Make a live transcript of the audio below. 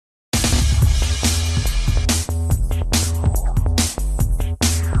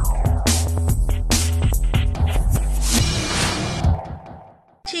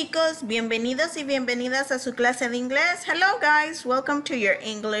todos, bienvenidos y bienvenidas a su clase de inglés. Hello guys, welcome to your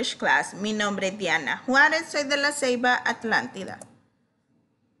English class. Mi nombre es Diana Juárez, soy de La Ceiba, Atlántida.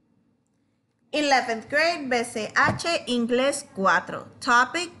 11th grade, BCH, Inglés 4.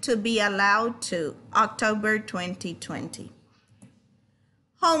 Topic to be allowed to, October 2020.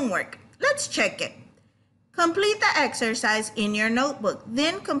 Homework, let's check it. Complete the exercise in your notebook,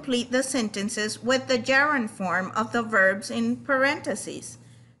 then complete the sentences with the gerund form of the verbs in parentheses.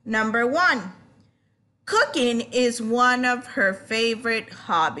 Number 1, cooking is one of her favorite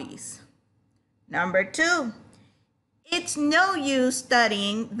hobbies. Number 2, it's no use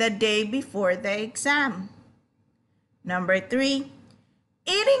studying the day before the exam. Number 3,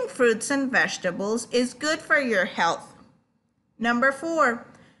 eating fruits and vegetables is good for your health. Number 4,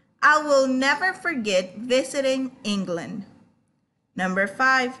 I will never forget visiting England. Number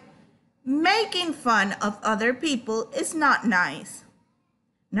 5, making fun of other people is not nice.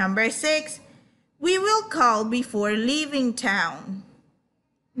 Number 6, we will call before leaving town.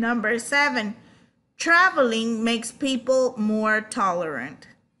 Number 7, traveling makes people more tolerant.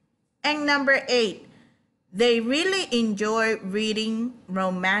 And number 8, they really enjoy reading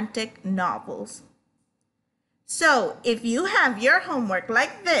romantic novels. So, if you have your homework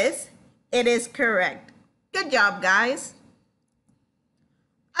like this, it is correct. Good job, guys.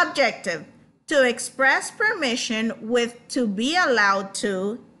 Objective, to express permission with to be allowed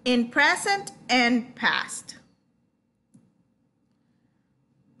to in present and past.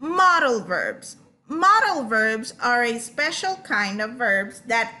 Modal verbs. Modal verbs are a special kind of verbs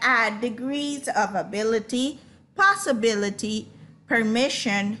that add degrees of ability, possibility,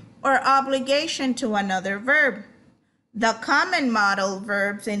 permission, or obligation to another verb. The common modal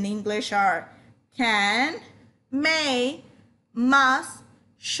verbs in English are can, may, must,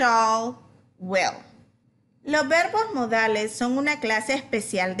 shall, will. Los verbos modales son una clase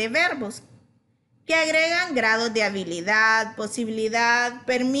especial de verbos que agregan grados de habilidad, posibilidad,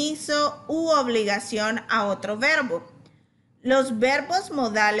 permiso u obligación a otro verbo. Los verbos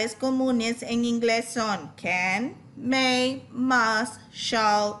modales comunes en inglés son can, may, must,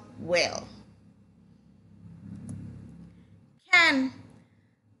 shall, will. Can.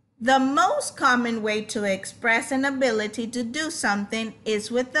 The most common way to express an ability to do something is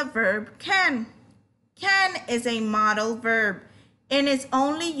with the verb can. Can is a modal verb and is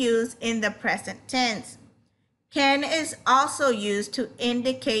only used in the present tense. Can is also used to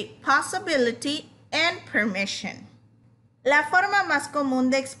indicate possibility and permission. La forma más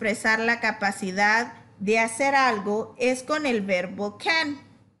común de expresar la capacidad de hacer algo es con el verbo can.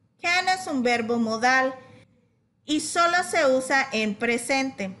 Can es un verbo modal y solo se usa en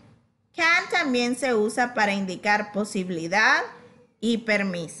presente. Can también se usa para indicar posibilidad y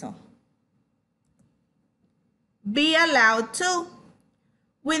permiso. Be allowed to.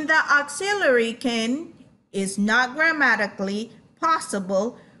 When the auxiliary can is not grammatically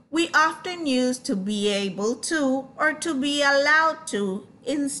possible, we often use to be able to or to be allowed to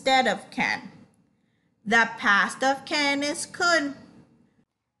instead of can. The past of can is could.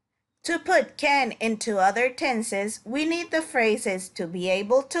 To put can into other tenses, we need the phrases to be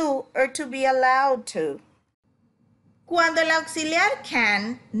able to or to be allowed to. Cuando el auxiliar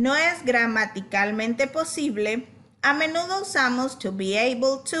can no es gramaticalmente posible, a menudo usamos to be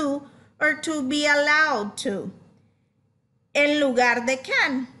able to or to be allowed to en lugar de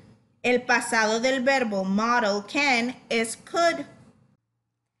can. El pasado del verbo modal can es could.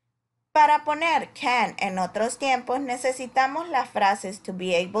 Para poner can en otros tiempos necesitamos las frases to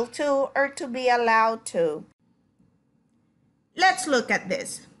be able to or to be allowed to. Let's look at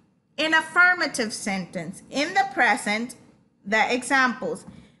this. In affirmative sentence, in the present, the examples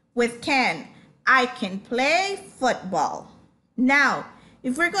with can, I can play football. Now,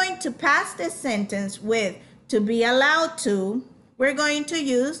 if we're going to pass this sentence with to be allowed to, we're going to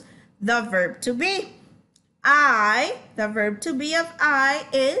use the verb to be. I, the verb to be of I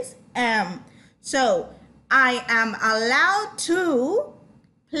is am. So, I am allowed to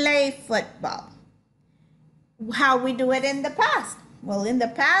play football. How we do it in the past? Well, in the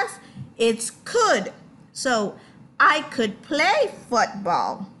past, it's could. So, I could play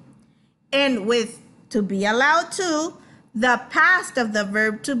football. And with to be allowed to, the past of the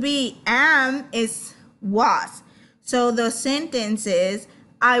verb to be, am, is was. So, the sentence is,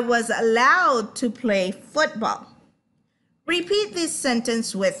 I was allowed to play football. Repeat this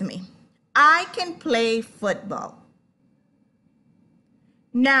sentence with me. I can play football.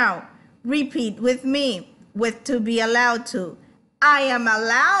 Now, repeat with me with to be allowed to. I am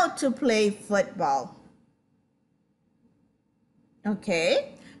allowed to play football.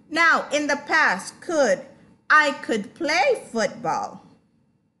 Okay? Now, in the past, could. I could play football.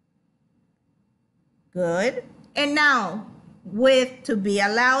 Good. And now, with to be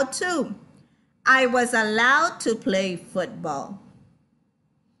allowed to. I was allowed to play football.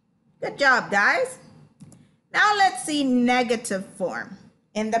 Good job, guys. Now let's see negative form.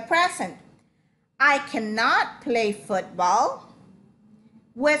 In the present, I cannot play football.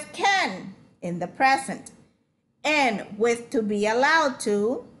 With can in the present. And with to be allowed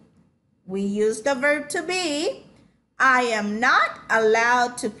to, we use the verb to be. I am not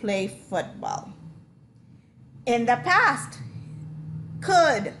allowed to play football. In the past,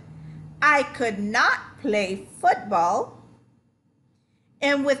 could. I could not play football.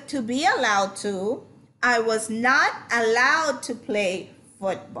 And with to be allowed to, I was not allowed to play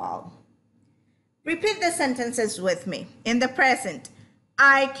football. Repeat the sentences with me. In the present,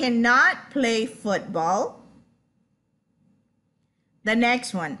 I cannot play football. The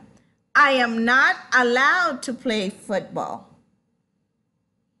next one, I am not allowed to play football.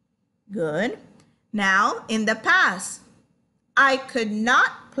 Good. Now, in the past, I could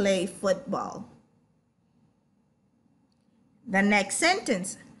not play football. The next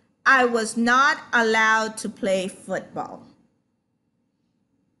sentence, I was not allowed to play football.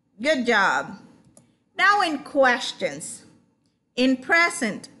 Good job. Now in questions. In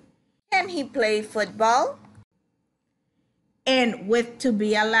present, can he play football? And with to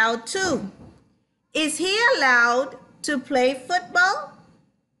be allowed to. Is he allowed to play football?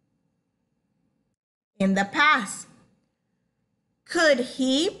 In the past, could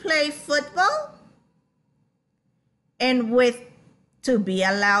he play football? And with to be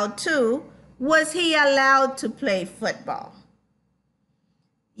allowed to, was he allowed to play football?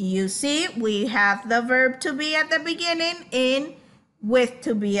 You see, we have the verb to be at the beginning in with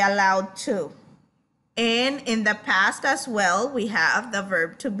to be allowed to. And in the past as well, we have the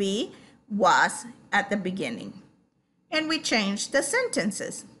verb to be was at the beginning. And we changed the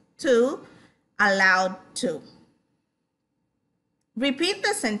sentences to allowed to. Repeat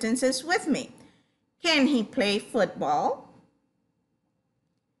the sentences with me. Can he play football?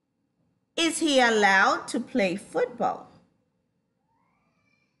 Is he allowed to play football?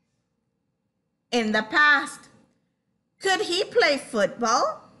 In the past, could he play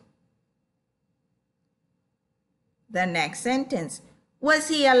football? The next sentence, was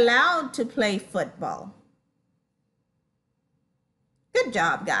he allowed to play football? Good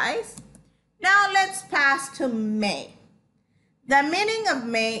job, guys. Now let's pass to may. The meaning of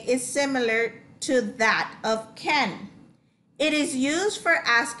may is similar to that of can. It is used for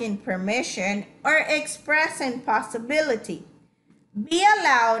asking permission or expressing possibility. Be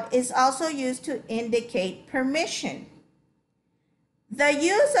allowed is also used to indicate permission. The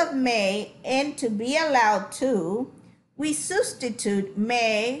use of may and to be allowed to, we substitute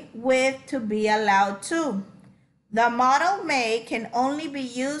may with to be allowed to. The modal may can only be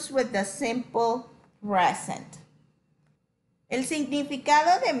used with the simple present. El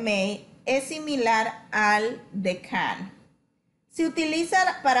significado de may es similar al de can. Se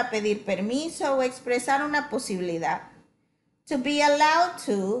utiliza para pedir permiso o expresar una posibilidad. To be allowed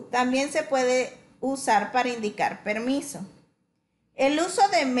to también se puede usar para indicar permiso. El uso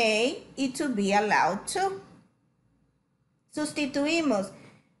de may y to be allowed to. Sustituimos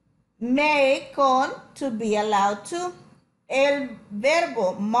may con to be allowed to. El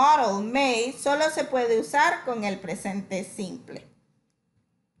verbo modal may solo se puede usar con el presente simple.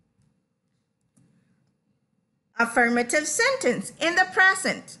 Affirmative sentence in the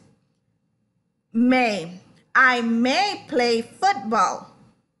present. May. I may play football.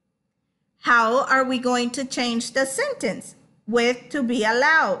 How are we going to change the sentence? With to be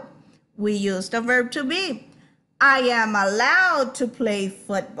allowed. We use the verb to be. I am allowed to play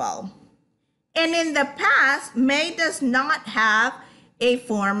football. And in the past, may does not have a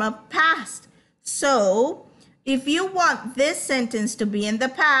form of past. So, if you want this sentence to be in the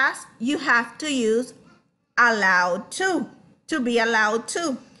past, you have to use allowed to be allowed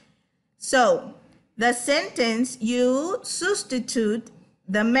to. So, the sentence, you substitute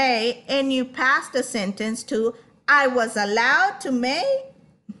the may and you pass the sentence to I was allowed to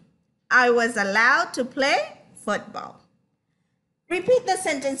play football. Repeat the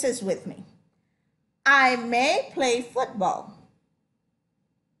sentences with me. I may play football.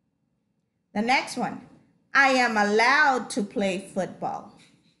 The next one, I am allowed to play football.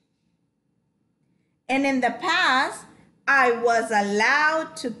 And in the past, I was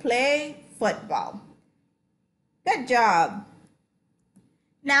allowed to play football. Good job.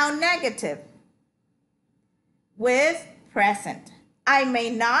 Now negative. With present. I may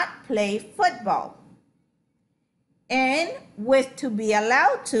not play football. And with to be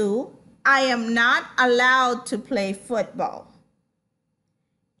allowed to, I am not allowed to play football.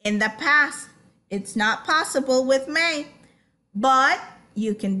 In the past, It's not possible with may, but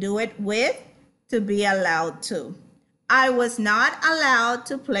you can do it with to be allowed to. I was not allowed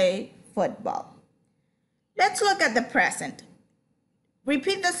to play football. Let's look at the present.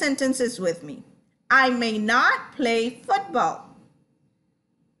 Repeat the sentences with me. I may not play football.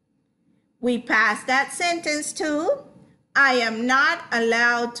 We pass that sentence to I am not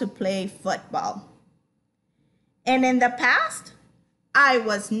allowed to play football. And in the past, I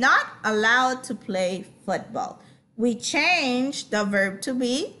was not allowed to play football. We changed the verb to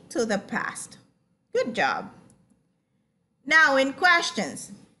be to the past. Good job. Now in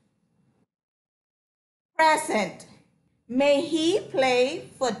questions. Present. May he play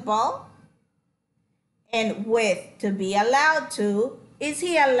football? And with to be allowed to, is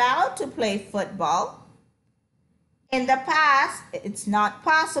he allowed to play football? In the past, it's not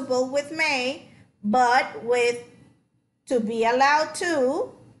possible with may, but with to be allowed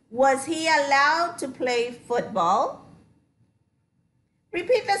to, was he allowed to play football?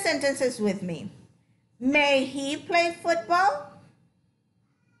 Repeat the sentences with me. May he play football?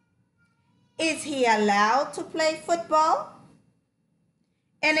 Is he allowed to play football?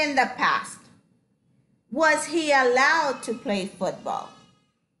 And in the past, was he allowed to play football?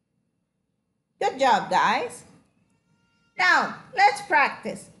 Good job, guys. Now, let's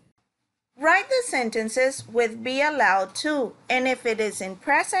practice. Write the sentences with be allowed to, and if it is in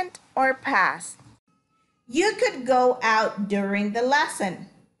present or past. You could go out during the lesson.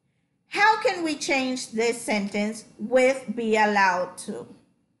 How can we change this sentence with be allowed to?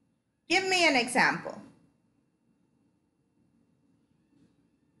 Give me an example.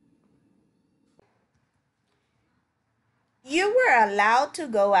 You were allowed to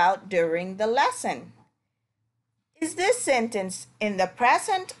go out during the lesson. Is this sentence in the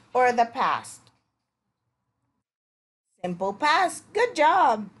present or the past? Simple past. Good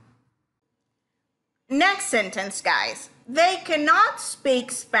job. Next sentence, guys. They cannot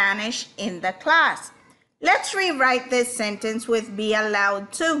speak Spanish in the class. Let's rewrite this sentence with be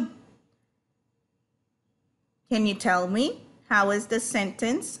allowed to. Can you tell me how is the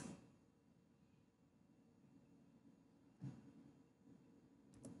sentence?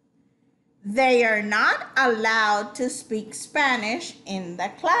 They are not allowed to speak Spanish in the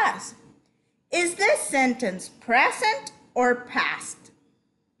class. Is this sentence present or past?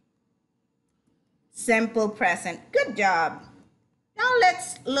 Simple present. Good job. Now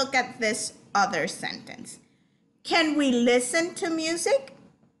let's look at this other sentence. Can we listen to music?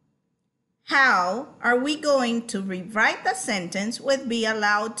 How are we going to rewrite the sentence with be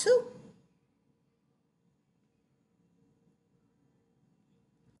allowed to?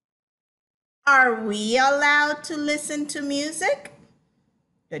 Are we allowed to listen to music?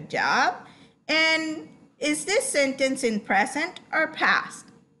 Good job. And is this sentence in present or past?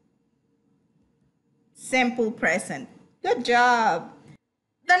 Simple present. Good job.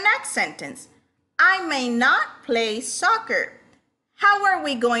 The next sentence. I may not play soccer. How are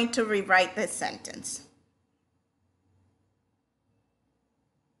we going to rewrite this sentence?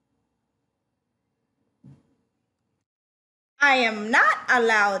 I am not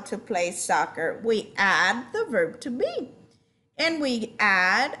allowed to play soccer. We add the verb to be. And we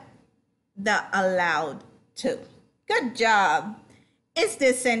add the allowed to. Good job. Is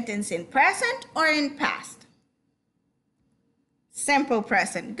this sentence in present or in past? Simple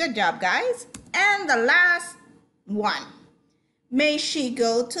present. Good job, guys. And the last one. May she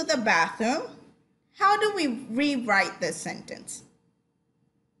go to the bathroom? How do we rewrite this sentence?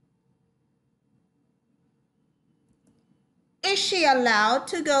 Is she allowed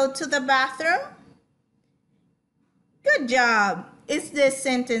to go to the bathroom? Good job. Is this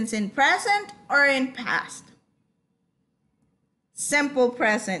sentence in present or in past? Simple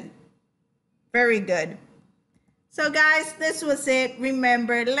present. Very good. So guys, this was it.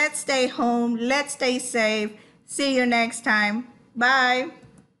 Remember, let's stay home. Let's stay safe. See you next time. Bye.